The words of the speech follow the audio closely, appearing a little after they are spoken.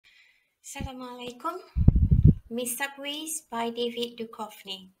Assalamualaikum. Miss Subways by David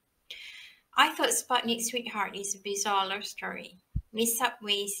Duchovny. I thought Sputnik Sweetheart is a bizarre love story. Miss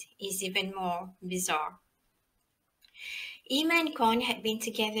Subways is even more bizarre. Emma and Con had been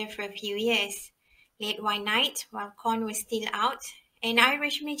together for a few years. Late one night, while Con was still out, an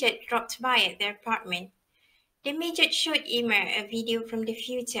Irish midget dropped by at their apartment. The midget showed Emma a video from the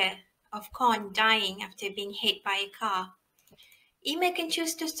future of Con dying after being hit by a car. Emma can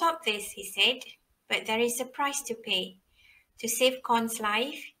choose to stop this, he said, but there is a price to pay. To save Con's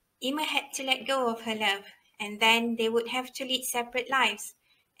life, Emma had to let go of her love, and then they would have to lead separate lives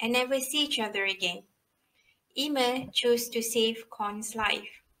and never see each other again. Emma chose to save Con's life.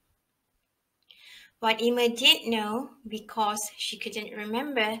 What Emma did know, because she couldn't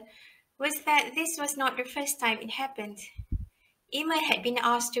remember, was that this was not the first time it happened. Emma had been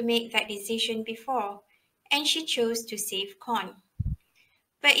asked to make that decision before, and she chose to save Con.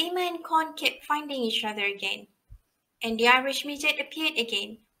 But Emma and Con kept finding each other again, and the Irish midget appeared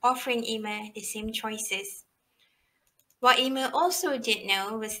again, offering Emma the same choices. What Emma also did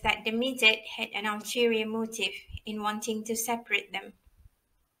know was that the midget had an ulterior motive in wanting to separate them.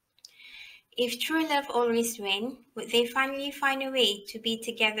 If true love always wins, would they finally find a way to be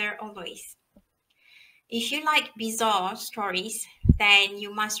together always? If you like bizarre stories, then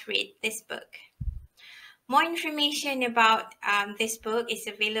you must read this book. More information about this book is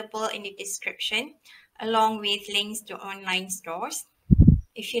available in the description, along with links to online stores.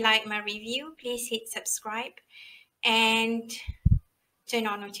 If you like my review, please hit subscribe and turn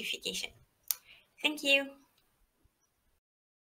on notification. Thank you.